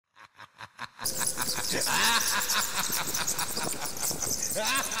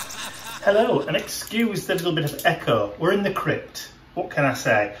Hello, and excuse the little bit of echo. We're in the crypt. What can I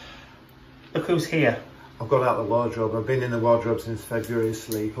say? Look who's here. I've got out the wardrobe. I've been in the wardrobe since February,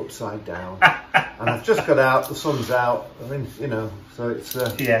 asleep, upside down. And I've just got out, the sun's out. I mean, you know, so it's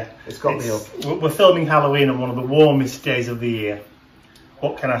it's got me up. We're filming Halloween on one of the warmest days of the year.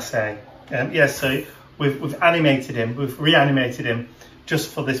 What can I say? So we've animated him, we've reanimated him just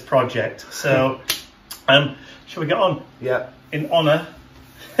for this project. So, shall we get on? Yeah. In honour,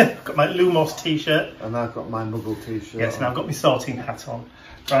 I've got my Lumos t-shirt. And I've got my Muggle t-shirt. Yes, and I've got my sorting hat on.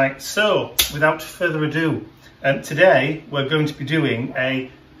 Right, so without further ado, today we're going to be doing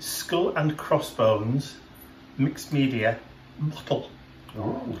a skull and crossbones mixed media bottle.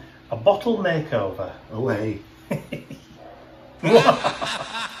 Oh. A bottle makeover. Oh, hey.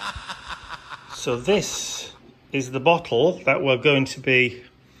 So this is the bottle that we're going to be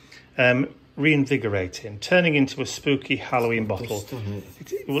reinvigorating, turning into a spooky Halloween bottle.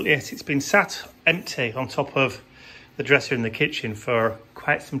 Well, yes, it's been sat empty on top of the dresser in the kitchen for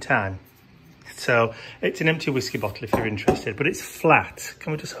quite some time. So it's an empty whiskey bottle if you're interested, but it's flat.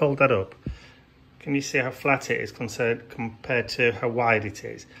 Can we just hold that up? Can you see how flat it is compared to how wide it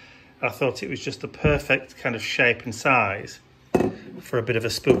is? I thought it was just the perfect kind of shape and size for a bit of a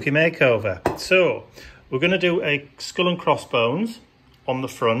spooky makeover. So we're going to do a skull and crossbones on the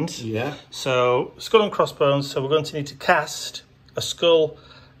front. Yeah. So skull and crossbones. So we're going to need to cast a skull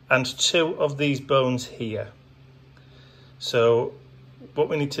and two of these bones here. So what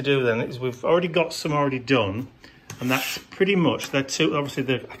we need to do then is we've already got some already done, and that's pretty much, they're two, obviously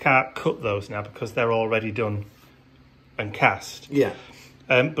I can't cut those now because they're already done and cast. Yeah.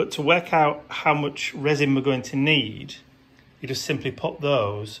 But to work out how much resin we're going to need, you just simply put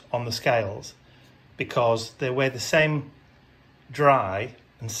those on the scales because they weigh the same dry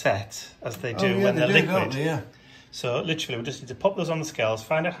and set as they do when they're liquid. Yeah. So literally we just need to pop those on the scales,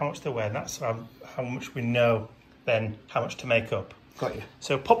 find out how much they weigh, and that's how much we know then how much to make up. Got you.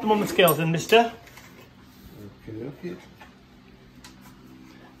 So pop them on the scales then, mister. Okay.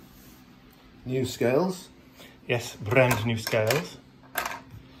 New scales. Yes, brand new scales.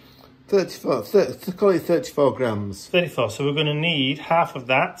 34 grams. 34, so we're going to need half of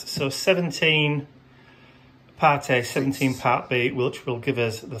that. So 17 part A, 17 part B, which will give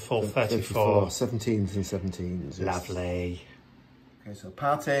us the full 34. 17s and 17s. Lovely. Okay, so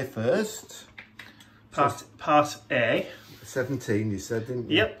part A first. Part A. 17 you said, didn't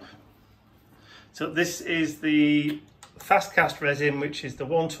you? Yep. So this is the fast cast resin, which is the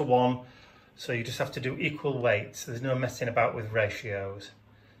 1-to-1. So you just have to do equal weight. So there's no messing about with ratios.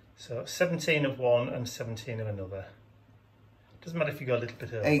 So 17 of one and 17 of another. Doesn't matter if you go a little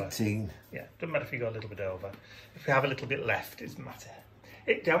bit over. 18. Yeah, doesn't matter if you go a little bit over. If you have a little bit left, it doesn't matter.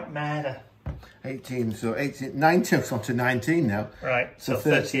 It don't matter. 18, so 18, 19, so to 19 now. Right, so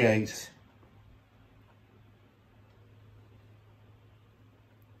 38.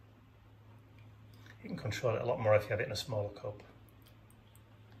 You can control it a lot more if you have it in a smaller cup.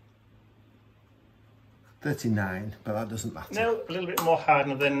 39, but that doesn't matter. No, a little bit more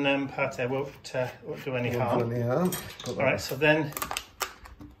harder than part A won't do any harm. All right, so then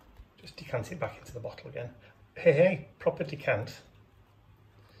just decant it back into the bottle again. Hey, proper decant.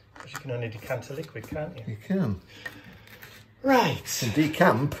 Because you can only decant a liquid, can't you? You can. Right. And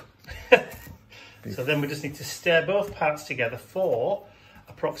decamp. So then we just need to stir both parts together for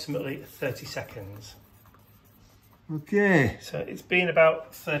approximately 30 seconds. Okay. So it's been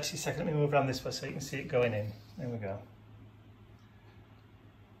about 30 seconds. Let me move around this way so you can see it going in. There we go.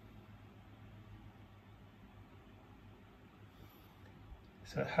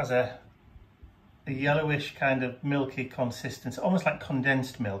 So it has a yellowish kind of milky consistency, almost like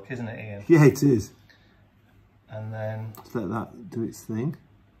condensed milk, isn't it, Ian? Yeah, it is. And then just let that do its thing.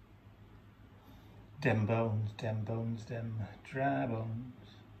 Dem bones, dry bones.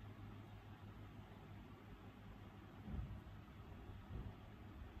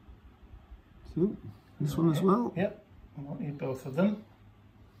 So, this one as well? Yep, I won't need both of them.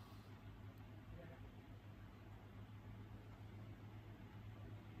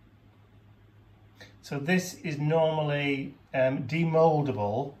 So this is normally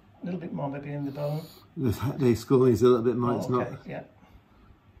demoldable. A little bit more maybe in the bone. The skull is a little bit more, it's okay, not. Yeah.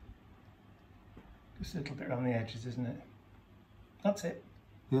 Just a little bit around the edges, isn't it? That's it.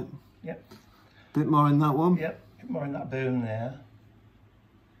 Yep. Yep. Bit more in that one? Yep, a bit more in that bone there.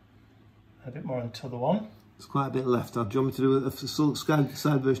 A bit more on the other one. There's quite a bit left. Do you want me to do a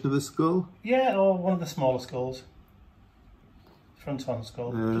side version of a skull? Yeah, or one of the smaller skulls. Front on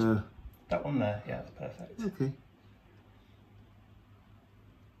skull. Just that one there. Yeah, that's perfect. Okay.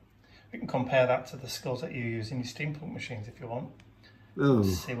 We can compare that to the skulls that you use in your steampunk machines if you want. Oh.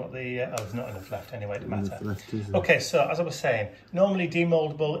 See what the... oh, there's not enough left anyway, it doesn't matter. Left, okay, so as I was saying, normally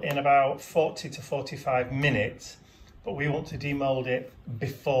demoldable in about 40 to 45 minutes, but we want to demold it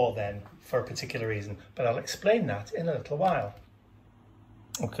before then for a particular reason. But I'll explain that in a little while.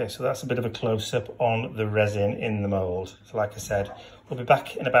 Okay, so that's a bit of a close-up on the resin in the mould. So like I said, we'll be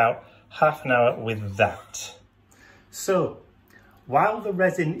back in about half an hour with that. So, while the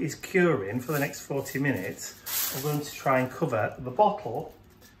resin is curing for the next 40 minutes, I'm going to try and cover the bottle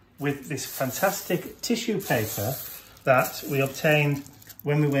with this fantastic tissue paper that we obtained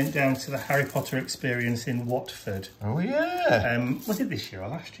when we went down to the Harry Potter experience in Watford. Oh yeah. Was it this year or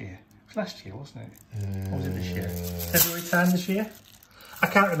last year? It was last year, wasn't it? Or was it this year? February time this year? I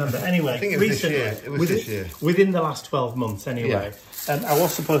can't remember. Anyway, I think it was recently, this year. It was this year. Within the last 12 months anyway. Yeah. I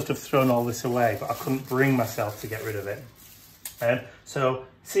was supposed to have thrown all this away, but I couldn't bring myself to get rid of it. So,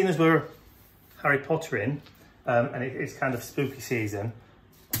 seeing as we're Harry Potter in, and it's kind of spooky season,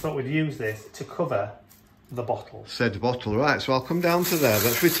 I thought we'd use this to cover the bottle. Said bottle, right, so I'll come down to there.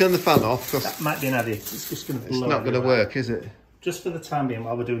 Let's turn the fan off. That might be an idea. It's just going to blow. It's not going to work, is it? Just for the time being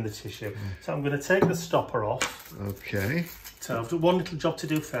while we're doing the tissue. So I'm going to take the stopper off. Okay. So I've got one little job to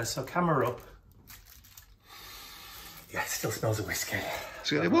do first, so camera up. Yeah, it still smells of whiskey.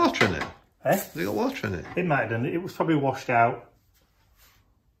 Has it got any water in it? Eh? Has it got water in it? It might have done. It was probably washed out.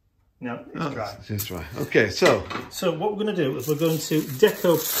 No, it's dry. It's dry. Okay, so what we're going to do is we're going to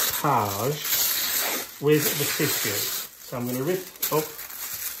decoupage with the tissue. So I'm going to rip up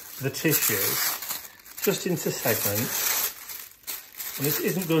the tissue just into segments. And this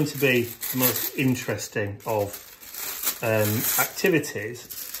isn't going to be the most interesting of activities.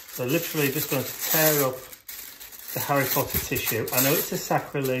 So literally just going to tear up the Harry Potter tissue. I know it's a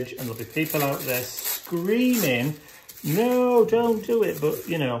sacrilege and there'll be people out there screaming, no, don't do it, but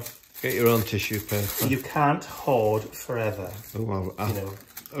you know. Get your own tissue paper. You can't hoard forever. Oh, well, you know.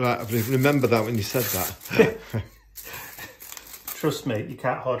 Right, I remember that when you said that. Trust me, you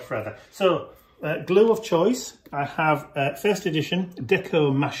can't hoard forever. So, glue of choice, I have first edition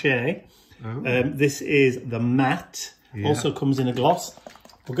Decor Mache. Oh. This is the matte, also comes in a gloss.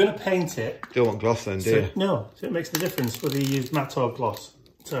 We're going to paint it. Don't want gloss then, do you? No, so it makes no difference whether you use matte or gloss.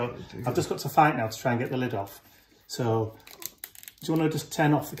 So I've just got to fight now to try and get the lid off. So, do you want to just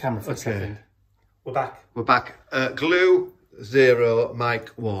turn off the camera for a second? We're back. We're back. Glue 0, mic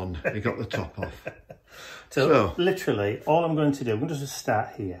 1. You got the top off. So literally, all I'm going to do, I'm going to just start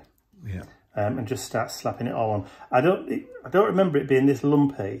here. Yeah. And just start slapping it all on. I don't remember it being this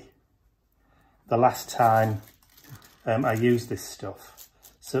lumpy the last time I used this stuff.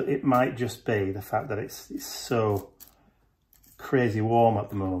 So it might just be the fact that it's so crazy warm at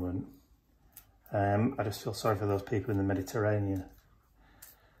the moment. I just feel sorry for those people in the Mediterranean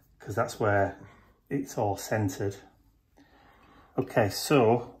because that's where it's all centred. Okay,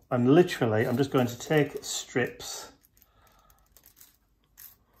 so I'm just going to take strips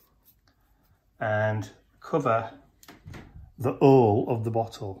and cover the whole of the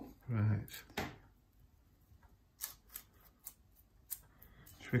bottle. Right.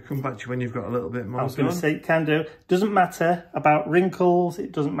 Should we come back to you when you've got a little bit more? I was going to say, can do. Doesn't matter about wrinkles.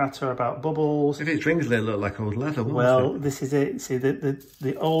 It doesn't matter about bubbles. If it's wrinkly, it'll look like old leather, won't well, it? this is it. See, the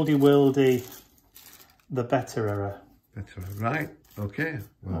oldie worldy, the betterer. Betterer, right. Okay.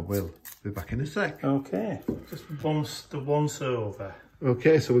 Well, we'll be back in a sec. Okay. Just once over.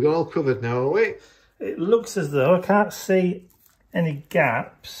 Okay, so we've got all covered now, are we? It looks as though I can't see any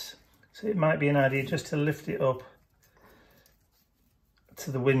gaps. So it might be an idea just to lift it up to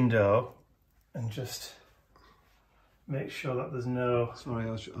the window and just make sure that there's no... Sorry,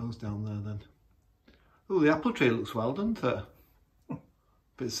 I was down there then. Oh, the apple tree looks well, doesn't it?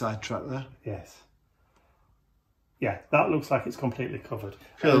 Bit sidetracked there. Yes. Yeah, that looks like it's completely covered.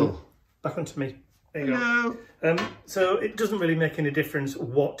 Cool. Back onto me. There you go. So it doesn't really make any difference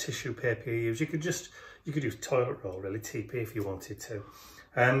what tissue paper you use. You could use toilet roll, really, TP if you wanted to.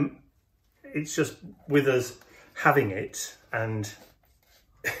 It's just with us having it, and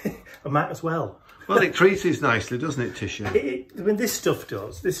I might as well. Well, it creases nicely, doesn't it, tissue? I mean, this stuff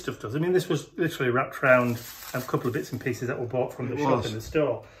does. I mean, this was literally wrapped around a couple of bits and pieces that were bought from the shop in the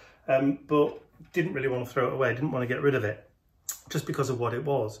store, but didn't really want to throw it away. Didn't want to get rid of it, just because of what it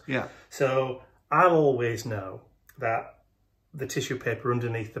was. Yeah. So I'll always know that the tissue paper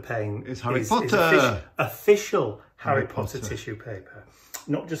underneath the paint is Harry Potter. Is official Harry Potter tissue paper,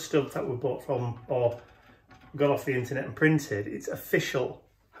 not just stuff that we bought from or got off the internet and printed. It's official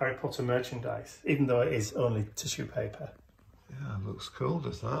Harry Potter merchandise, even though it is only tissue paper. Yeah, looks cool,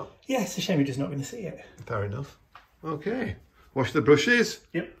 does that? Yeah, it's a shame you're just not going to see it. Fair enough. Okay, wash the brushes.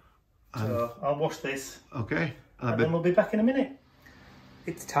 Yep. So I'll wash this. Okay. And then we'll be back in a minute.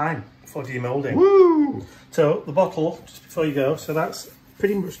 It's time for demoulding. Woo! So the bottle, just before you go, so that's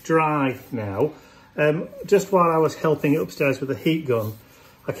pretty much dry now. Just while I was helping it upstairs with the heat gun,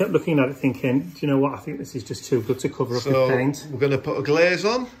 I kept looking at it thinking, do you know what, I think this is just too good to cover up with paint. We're going to put a glaze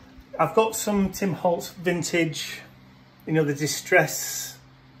on. I've got some Tim Holtz vintage, you know, the distress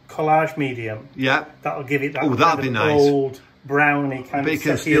collage medium. Yeah. That'll give it that that'd be nice. Old browny kind of. But you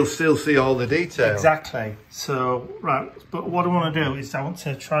can still see all the detail. Exactly. So, right, but what I want to do is I want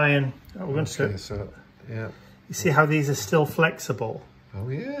to try and, we're going to, yeah. You see how these are still flexible? Oh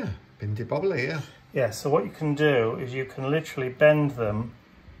yeah, bindy bobbly, yeah. Yeah, so what you can do is you can literally bend them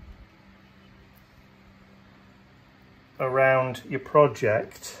around your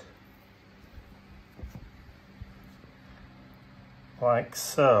project like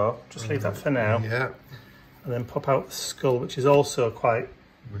so. Just leave that for now. Yeah. And then pop out the skull, which is also quite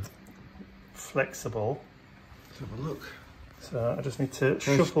flexible. Let's have a look. So I just need to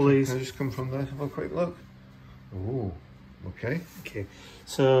shuffle these. Can I just come from there, have a quick look? Oh, okay. Okay.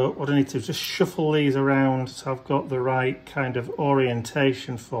 So what I need to do is just shuffle these around so I've got the right kind of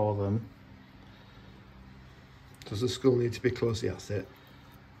orientation for them. Does the skull need to be close? Yeah, that's it.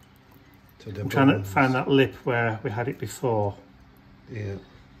 I'm trying to find that lip where we had it before. Yeah.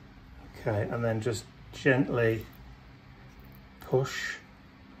 Okay, and then just gently push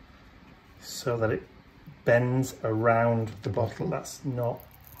so that it bends around the bottle. That's not...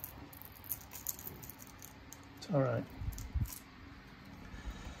 It's all right.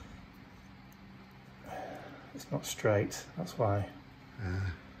 It's not straight, that's why.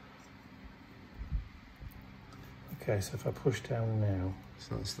 Okay, so if I push down now.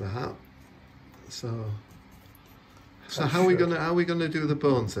 So that's that. So how are we gonna do the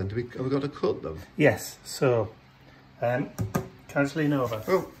bones then? Have we got to cut them? Yes. So can I just lean over?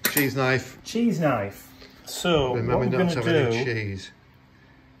 Oh, cheese knife. Cheese knife. So remember what we're not going to have to any do cheese.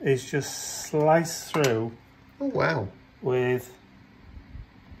 is just slice through. Oh wow! With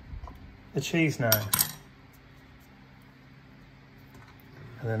the cheese knife,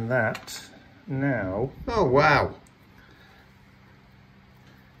 and then that now. Oh wow!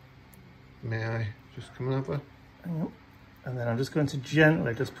 May I just come over? And then I'm just going to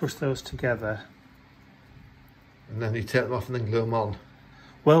gently just push those together. And then you take them off and then glue them on.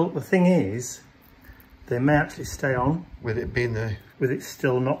 Well, the thing is, they may actually stay on. With it being there. With it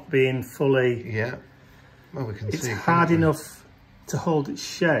still not being fully... Yeah. Well, we can it's see. It's hard enough to hold its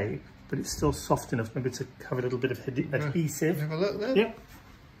shape, but it's still soft enough maybe to have a little bit of adhesive. Have a look then. Yep.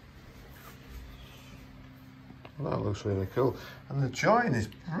 Well, that looks really cool. And the join is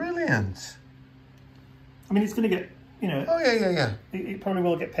brilliant. I mean, it's going to get, you know... Oh, yeah. It probably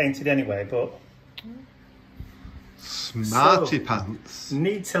will get painted anyway, but... Smarty pants.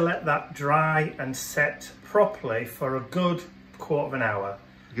 Need to let that dry and set properly for a good quarter of an hour.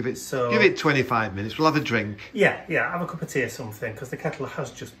 Give it 25 minutes. We'll have a drink. Yeah. Have a cup of tea or something because the kettle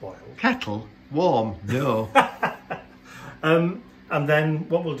has just boiled. Kettle? Warm? No. And then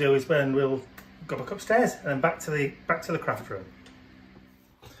what we'll do is when we'll go back upstairs and then back to the craft room.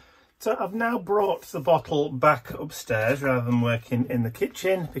 So I've now brought the bottle back upstairs rather than working in the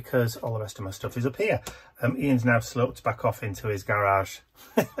kitchen because all the rest of my stuff is up here. Ian's now sloped back off into his garage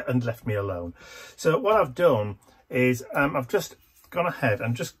and left me alone. So what I've done is I've just gone ahead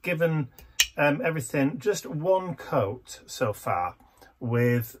and just given everything just one coat so far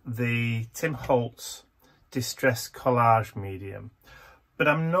with the Tim Holtz Distress Collage Medium. But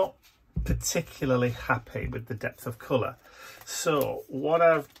I'm not particularly happy with the depth of colour. So what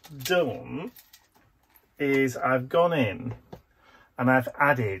I've done is I've gone in and I've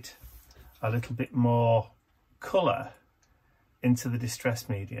added a little bit more colour into the distress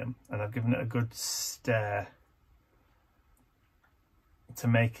medium and I've given it a good stir to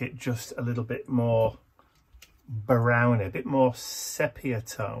make it just a little bit more browny, a bit more sepia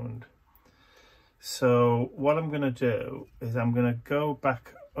toned. So what I'm going to do is I'm going to go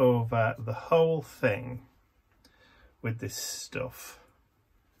back over the whole thing with this stuff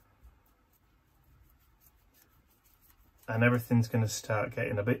and everything's going to start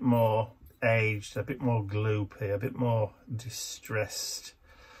getting a bit more aged, a bit more gloopy, a bit more distressed,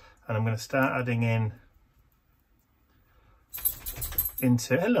 and I'm going to start adding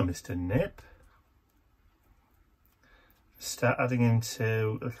into hello Mr. Nip, start adding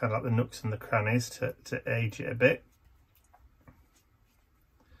into kind of like the nooks and the crannies to age it a bit.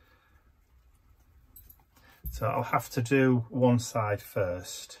 So I'll have to do one side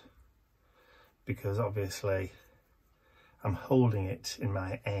first because obviously I'm holding it in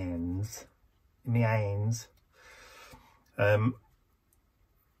my hands.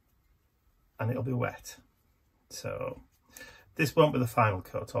 and it'll be wet. So this won't be the final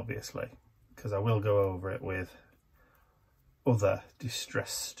coat, obviously, because I will go over it with other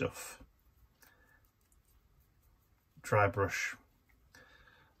distress stuff. Dry brush,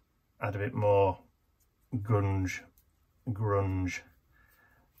 add a bit more grunge,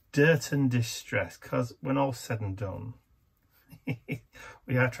 dirt and distress, because when all's said and done,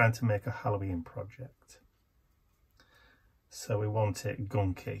 we are trying to make a Halloween project. So we want it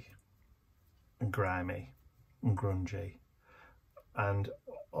gunky and grimy and grungy and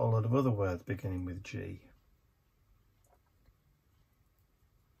a lot of other words beginning with G.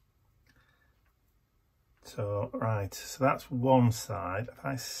 So, right, so that's one side. If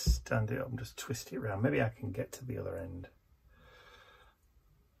I stand it up and just twist it around, maybe I can get to the other end.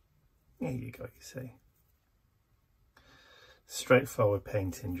 There you go, you see. Straightforward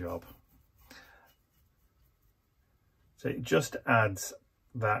painting job. So it just adds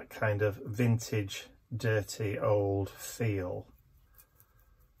that kind of vintage, dirty, old feel.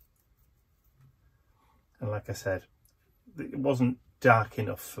 And like I said, it wasn't dark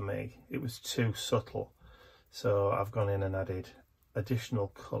enough for me. It was too subtle. So I've gone in and added additional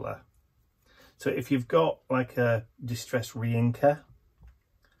colour. So if you've got like a distress re-inker,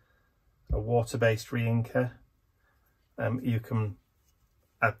 a water-based re-inker, you can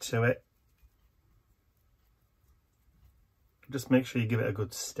add to it. Just make sure you give it a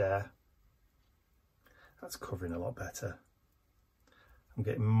good stir. That's covering a lot better. I'm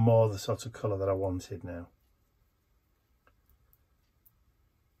getting more the sort of colour that I wanted now.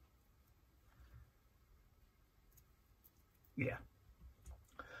 Yeah.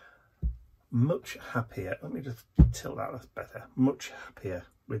 Much happier. Let me just tilt that, that's better. Much happier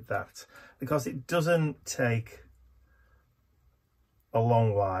with that, because it doesn't take a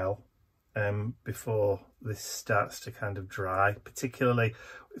long while before this starts to kind of dry. Particularly,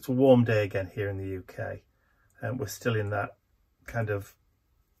 it's a warm day again here in the UK, and we're still in that kind of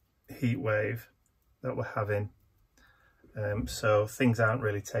heat wave that we're having, so things aren't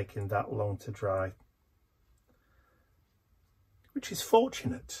really taking that long to dry, which is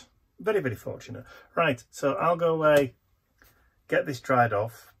fortunate. Very, very fortunate. Right, so I'll go away, get this dried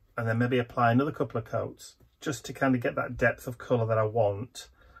off, and then maybe apply another couple of coats just to kind of get that depth of colour that I want.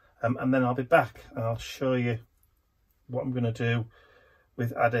 And then I'll be back and I'll show you what I'm going to do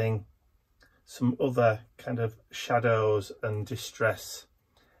with adding some other kind of shadows and distress,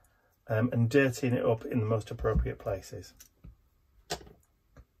 and dirtying it up in the most appropriate places.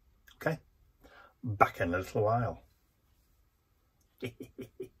 Okay, back in a little while.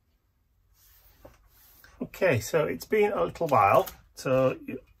 Okay, so it's been a little while. So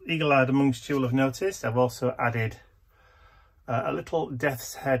eagle-eyed amongst you will have noticed I've also added a little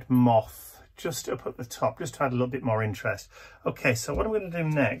death's head moth just up at the top, just to add a little bit more interest. Okay, so what I'm going to do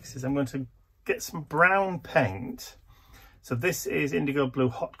next is I'm going to get some brown paint. So this is indigo blue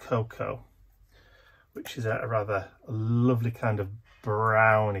hot cocoa, which is a rather lovely kind of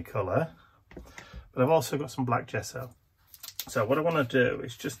browny colour. But I've also got some black gesso. So what I want to do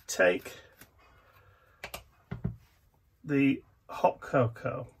is just take the hot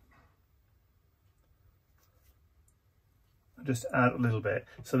cocoa and just add a little bit.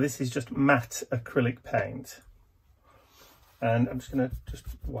 So this is just matte acrylic paint, and I'm just going to just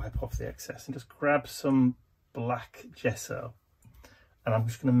wipe off the excess and just grab some black gesso, and I'm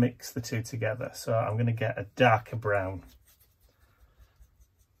just going to mix the two together. So I'm going to get a darker brown,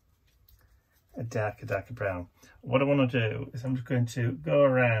 a darker brown. What I want to do is I'm just going to go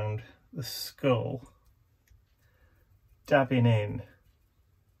around the skull, dabbing in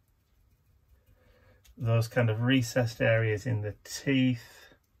those kind of recessed areas in the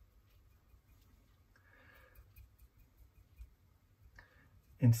teeth,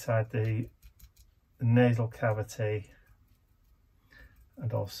 inside the nasal cavity,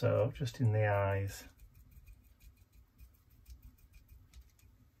 and also just in the eyes.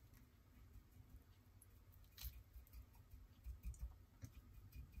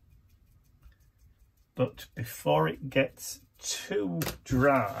 But before it gets too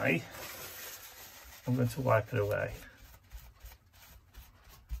dry, I'm going to wipe it away.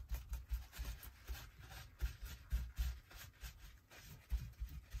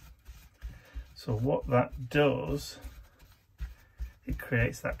 So what that does, it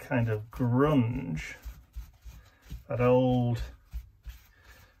creates that kind of grunge, that old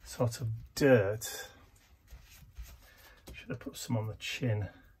sort of dirt. Should have put some on the chin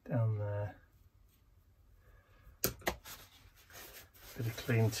down there. Bit of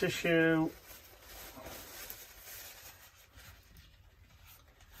clean tissue,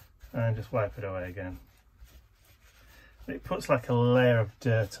 and just wipe it away again. It puts like a layer of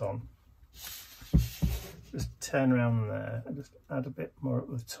dirt on, Just turn around there and just add a bit more at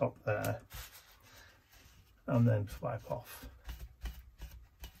the top there, and then swipe off.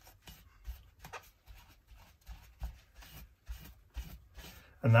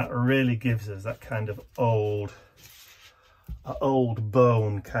 And that really gives us that kind of old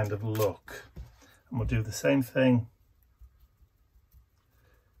bone kind of look. And we'll do the same thing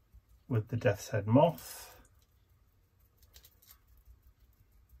with the Death's Head moth.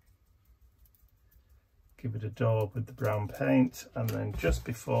 Give it a daub with the brown paint, and then just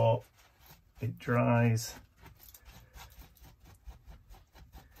before it dries,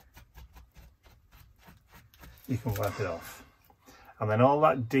 you can wipe it off. And then all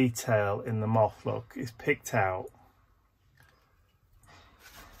that detail in the moth look is picked out,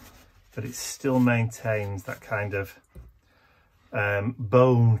 but it still maintains that kind of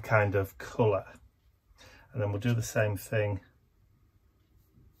bone kind of colour. And then we'll do the same thing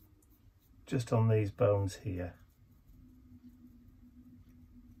just on these bones here.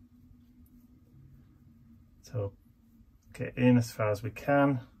 So get in as far as we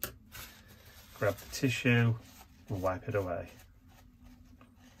can, grab the tissue, and wipe it away.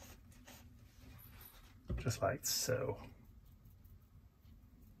 Just like so.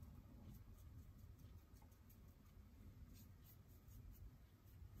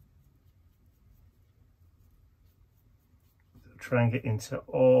 Try and get into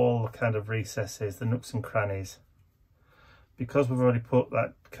all the kind of recesses, the nooks and crannies. Because we've already put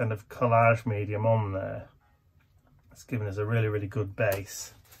that kind of collage medium on there, it's given us a really, really good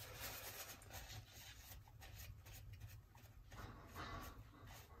base.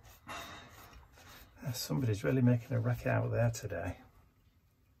 Somebody's really making a wreck out there today.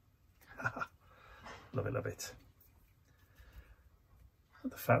 Love it, love it.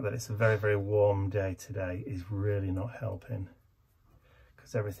 But the fact that it's a very, very warm day today is really not helping,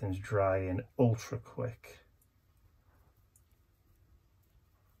 because everything's drying ultra quick.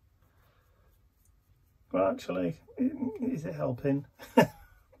 Well, actually, is it helping?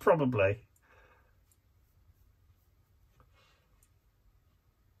 Probably.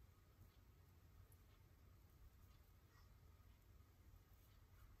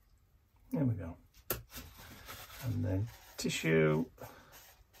 There we go. And then tissue,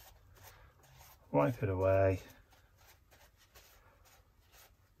 wipe it away,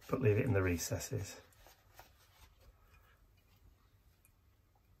 but leave it in the recesses.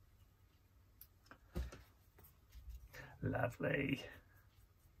 Lovely.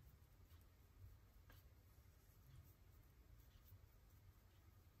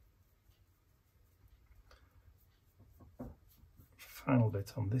 Final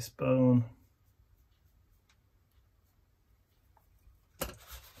bit on this bone.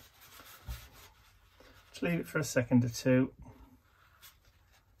 Just leave it for a second or two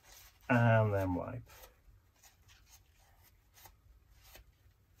and then wipe.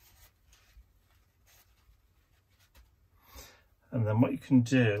 And then what you can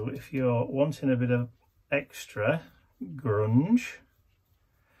do, if you're wanting a bit of extra grunge,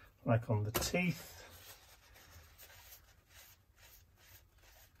 like on the teeth,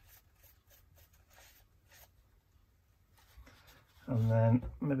 and then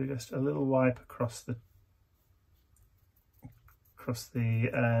maybe just a little wipe across the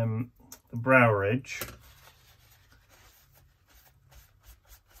brow ridge.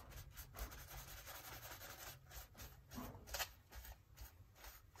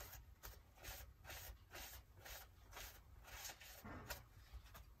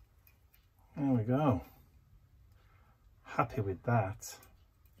 There we go. Happy with that.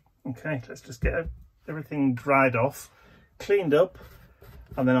 Okay, let's just get everything dried off, cleaned up,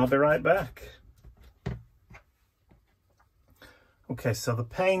 and then I'll be right back. Okay, so the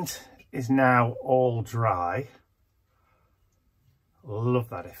paint is now all dry. Love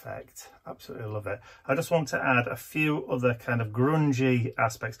that effect, absolutely love it. I just want to add a few other kind of grungy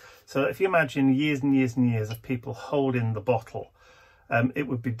aspects. So if you imagine years and years and years of people holding the bottle, it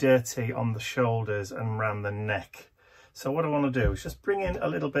would be dirty on the shoulders and around the neck. So what I want to do is just bring in a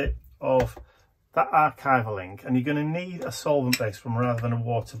little bit of that archival ink, and you're going to need a solvent-based one rather than a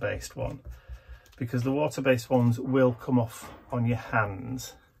water-based one, because the water-based ones will come off on your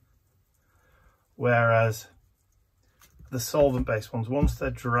hands, whereas the solvent-based ones, once they're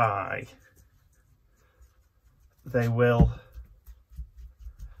dry, they will,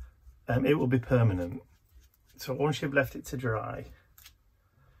 it will be permanent. So once you've left it to dry,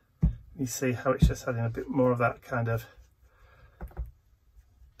 you see how it's just adding a bit more of that kind of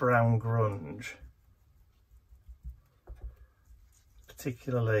brown grunge,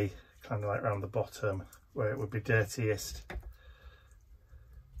 particularly kind of like around the bottom where it would be dirtiest.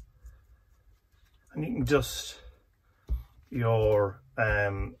 And you can dust your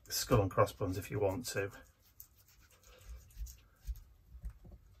skull and crossbones if you want to.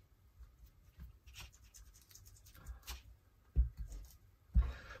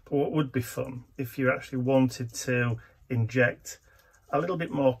 But what would be fun if you actually wanted to inject a little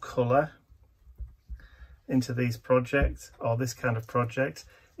bit more colour into these projects, or this kind of project,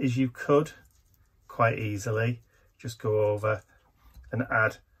 is you could quite easily just go over and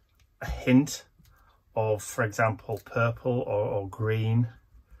add a hint of, for example, purple or green,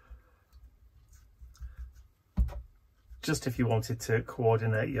 just if you wanted to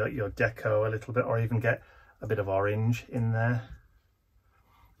coordinate your deco a little bit, or even get a bit of orange in there.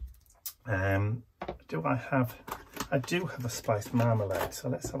 I do have a spiced marmalade, so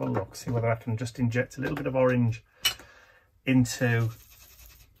let's have a look, see whether I can just inject a little bit of orange into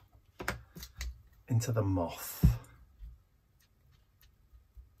the moth.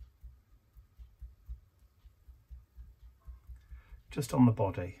 Just on the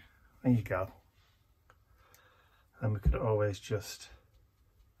body. There you go. And we could always just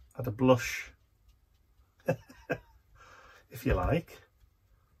add a blush, if you like,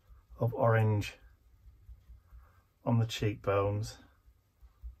 of orange on the cheekbones.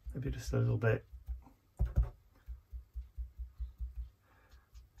 Maybe just a little bit.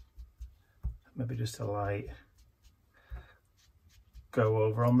 Maybe just a light go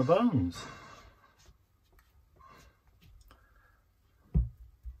over on the bones.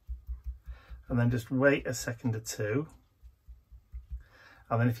 And then just wait a second or two.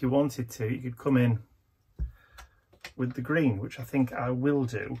 And then if you wanted to, you could come in with the green, which I think I will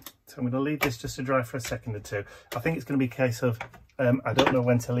do. So I'm going to leave this just to dry for a second or two. I think it's going to be a case of, I don't know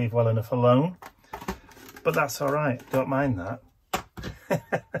when to leave well enough alone, but that's all right. Don't mind that.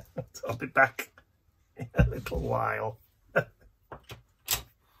 So I'll be back in a little while.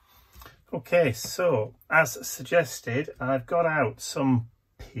 Okay, so as suggested, I've got out some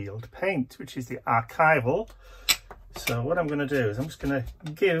peeled paint, which is the archival. So what I'm going to do is I'm just going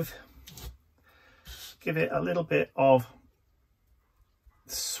to give it a little bit of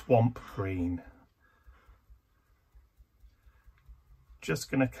swamp green. Just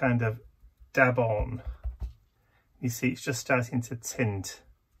going to kind of dab on. You see, it's just starting to tint.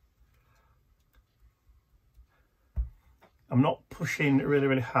 I'm not pushing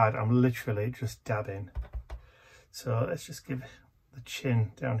really hard, I'm literally just dabbing. So let's just give the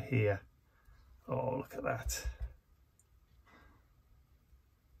chin down here. Oh, look at that.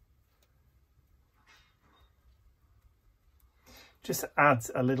 Just adds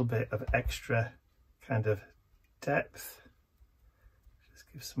a little bit of extra kind of depth.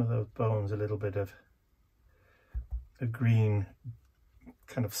 Just give some of those bones a little bit of a green,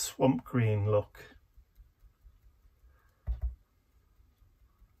 kind of swamp green look.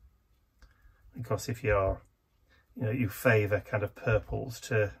 Of course, if you're, you favour kind of purples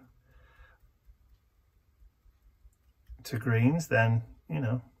to greens, then,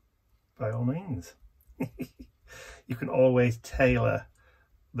 by all means. You can always tailor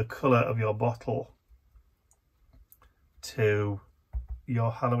the colour of your bottle to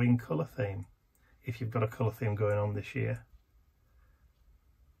your Halloween colour theme, if you've got a colour theme going on this year.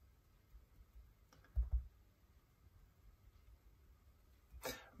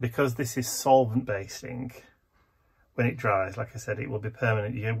 Because this is solvent based ink, when it dries, like I said, it will be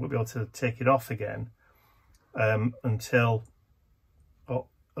permanent. You won't be able to take it off again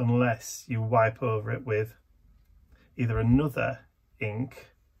unless you wipe over it with either another ink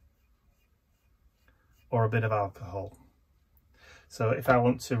or a bit of alcohol. So if I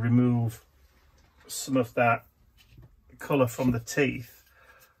want to remove some of that colour from the teeth,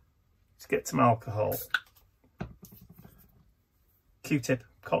 just get some alcohol, Q-tip,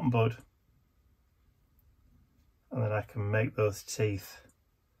 cotton bud, and then I can make those teeth,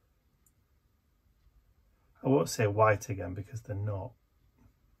 I won't say white again because they're not,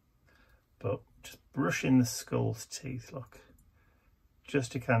 but just brushing the skull's teeth, look,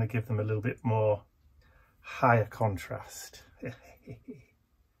 just to kind of give them a little bit more higher contrast.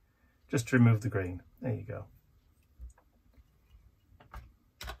 Just to remove the green. There you go.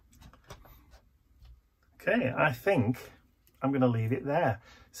 Okay, I think I'm going to leave it there.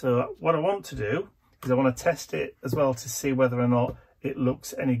 So what I want to do is I want to test it as well to see whether or not it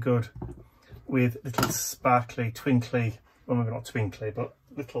looks any good with little sparkly, twinkly, well, maybe not twinkly, but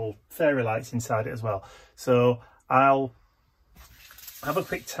little fairy lights inside it as well. So I'll have a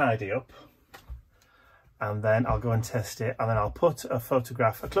quick tidy up and then I'll go and test it, and then I'll put a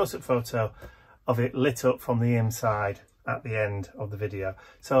photograph, a close-up photo of it lit up from the inside at the end of the video.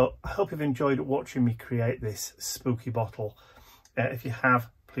 So I hope you've enjoyed watching me create this spooky bottle. If you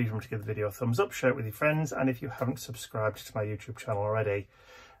have, please remember to give the video a thumbs up, share it with your friends, and if you haven't subscribed to my YouTube channel already,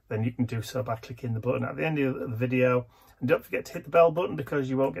 then you can do so by clicking the button at the end of the video. And don't forget to hit the bell button because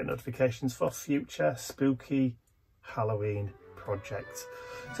you won't get notifications for future spooky Halloween projects.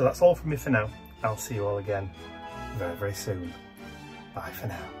 So that's all from me for now. I'll see you all again very, very soon. Bye for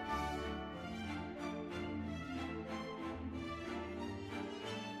now.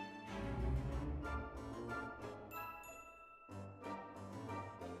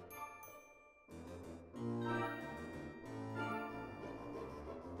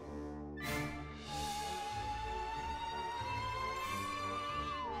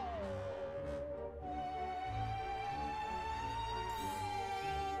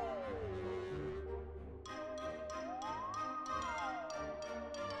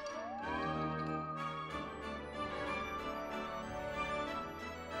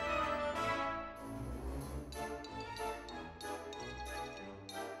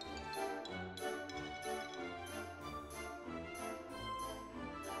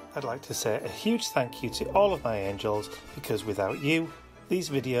 I'd like to say a huge thank you to all of my angels, because without you, these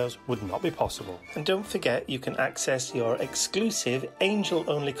videos would not be possible. And don't forget, you can access your exclusive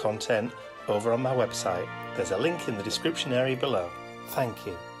angel-only content over on my website. There's a link in the description area below. Thank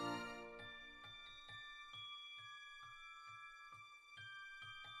you.